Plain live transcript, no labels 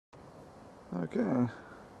Okay,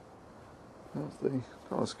 that's the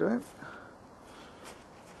telescope.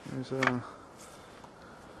 There's a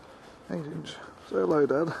 8-inch. Say hello,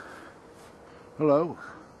 Dad. Hello.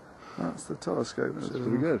 That's the telescope. That's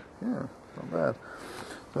pretty good. Yeah, not bad.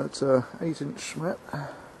 That's a 8-inch Schmidt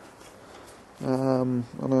on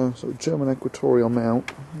a sort of German equatorial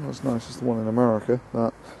mount. Not as nice as the one in America,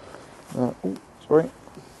 but sort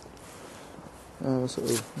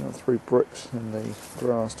of 3 bricks in the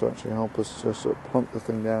grass to actually help us just sort of plunk the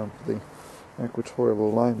thing down for the equatorial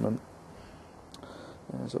alignment.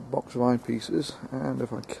 There's a box of eyepieces, and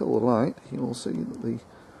if I kill the light, you will see that the.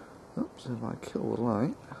 Oops! If I kill the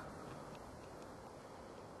light,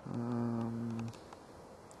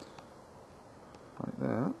 like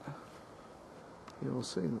that, you will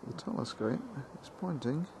see that the telescope is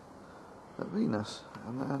pointing at Venus,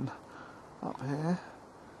 and then up here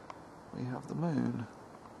we have the moon.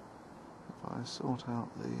 If I sort out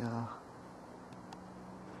the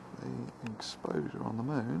exposure on the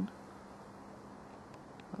moon,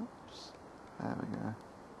 oops, there we go.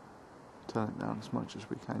 Turn it down as much as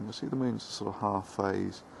we can. You'll see the moon's a sort of half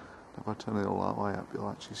phase. If I turn it all that way up, you'll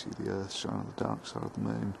actually see the Earth shine on the dark side of the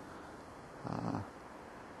moon.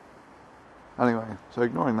 Anyway, so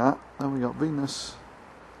ignoring that, then we got Venus.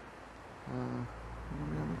 Are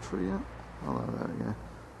we on the tree yet? Oh, there we go.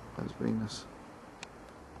 There's Venus.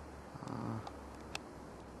 And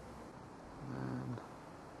then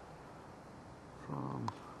from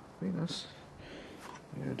Venus,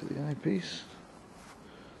 we go to the eyepiece.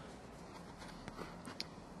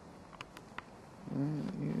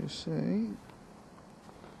 And you see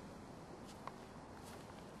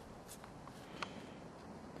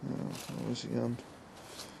where's he gone?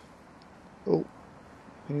 Oh,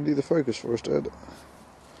 can you do the focus for us, Dad?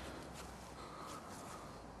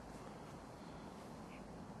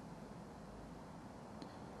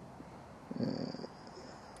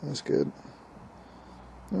 That's good.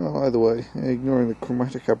 Oh, either way, ignoring the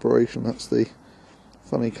chromatic aberration, that's the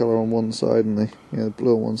funny colour on one side and the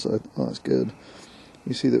blue on one side. Oh, that's good.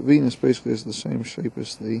 You see that Venus basically is the same shape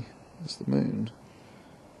as the moon,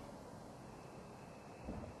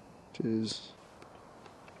 which is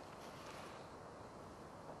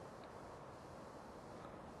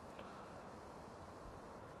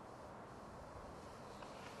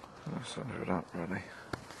I'll center it up really.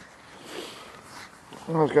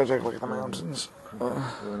 Let's go take a look at the mountains. Go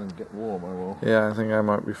in and get warm, I will. Yeah, I think I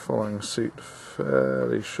might be following suit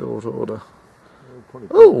fairly short order.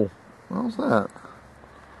 Oh, what's that?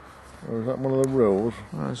 Oh, is that one of the rills?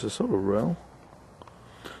 Oh, it's a sort of rill.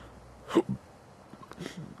 I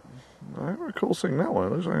don't recall seeing that one.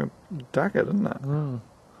 It looks like a dagger, doesn't it? Mm.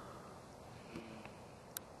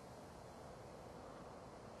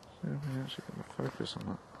 See if we actually get the focus on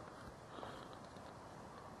it.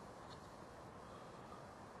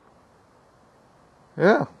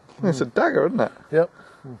 Yeah, it's a dagger, isn't it? Yep.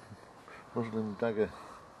 Muslim dagger.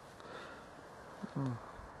 Mm.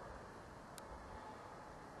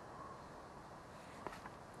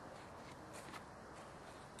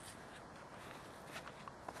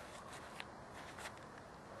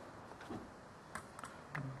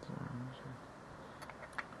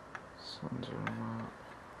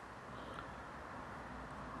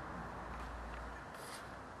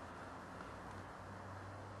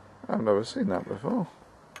 I've never seen that before.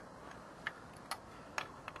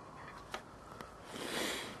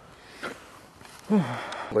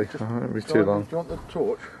 Won't be too long. Do you want the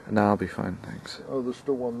torch? No, I'll be fine, thanks. Oh, there's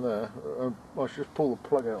still one there. I should just pull the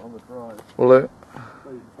plug out on the drive. Will it?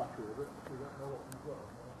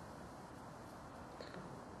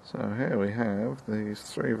 So here we have these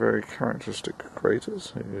 3 very characteristic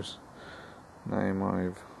craters whose name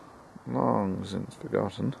I've long since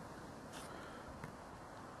forgotten.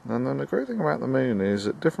 And then the great thing about the moon is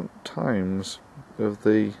at different times of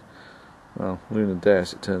the lunar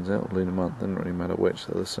days, it turns out, or lunar month, doesn't really matter which,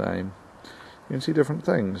 they're the same. You can see different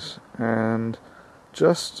things, and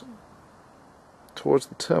just towards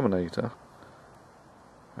the terminator,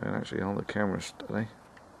 and actually on the camera steady,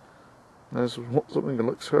 there's something that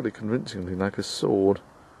looks fairly convincingly like a sword.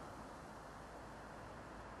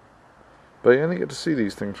 But you only get to see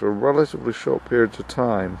these things for relatively short periods of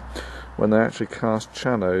time when they actually cast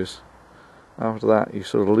shadows. After that, you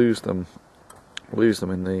sort of lose them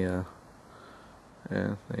in the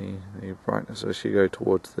brightness as you go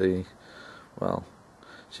towards the,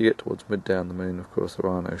 as you get towards midday on the moon, of course there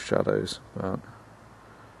are no shadows, but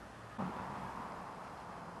let's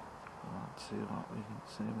see what we can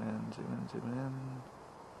zoom in.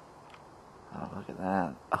 Oh, look at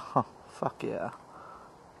that. Oh, fuck yeah.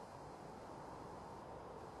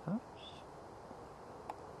 Oops.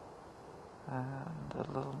 And a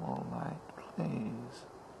little more light, please.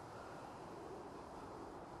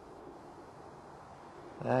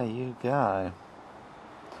 There you go.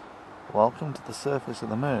 Welcome to the surface of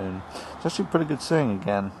the moon. It's actually pretty good seeing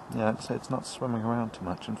again. Yeah, it's not swimming around too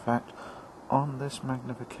much. In fact, on this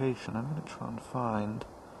magnification, I'm going to try and find...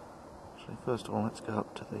 Actually, first of all, let's go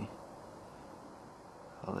up to the...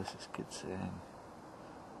 Oh, this is good seeing.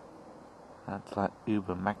 That's like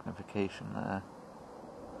uber magnification there.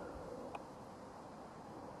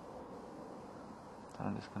 So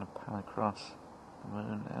I'm just going to pan across the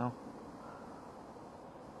moon now.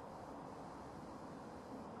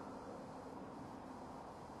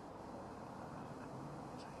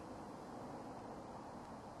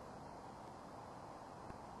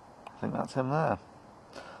 I think that's him there.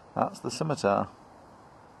 That's the scimitar.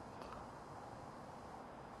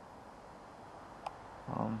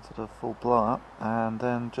 On sort of full blow up, and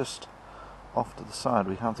then just off to the side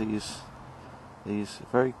we have these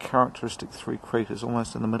very characteristic three craters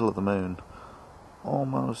almost in the middle of the moon.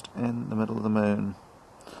 Almost in the middle of the moon.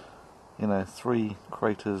 You know, three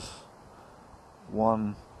craters,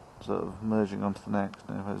 one sort of merging onto the next.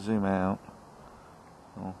 Now if I zoom out,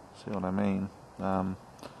 you'll see what I mean.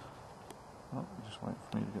 Just wait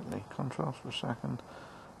for me to get the contrast for a second.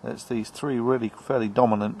 It's these three really fairly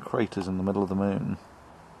dominant craters in the middle of the moon.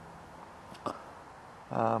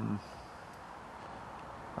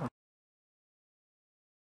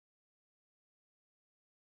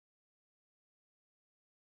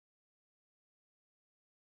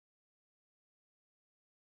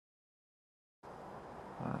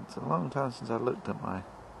 It's a long time since I looked at my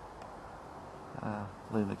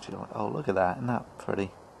lunar geo. Oh, look at that! Isn't that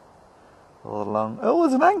pretty? All along. Oh,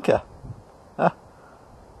 there's an anchor.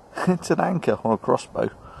 It's an anchor or a crossbow,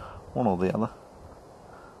 one or the other.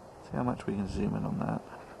 See how much we can zoom in on that.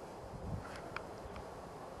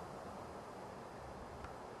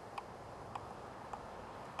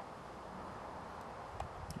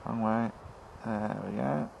 Wrong way. There we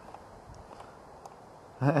go.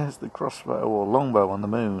 There's the crossbow or longbow on the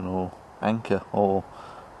moon, or anchor, or,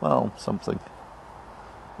 well, something.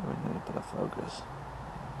 We need a bit of focus.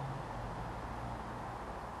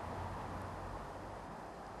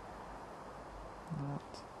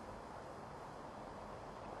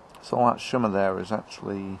 So all that shimmer there is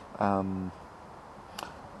actually the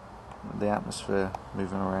atmosphere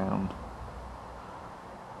moving around.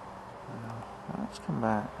 Let's come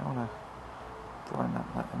back. I want to brighten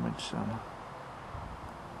up that image some.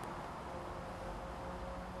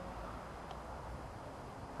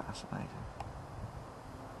 Fascinating.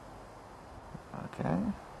 Okay.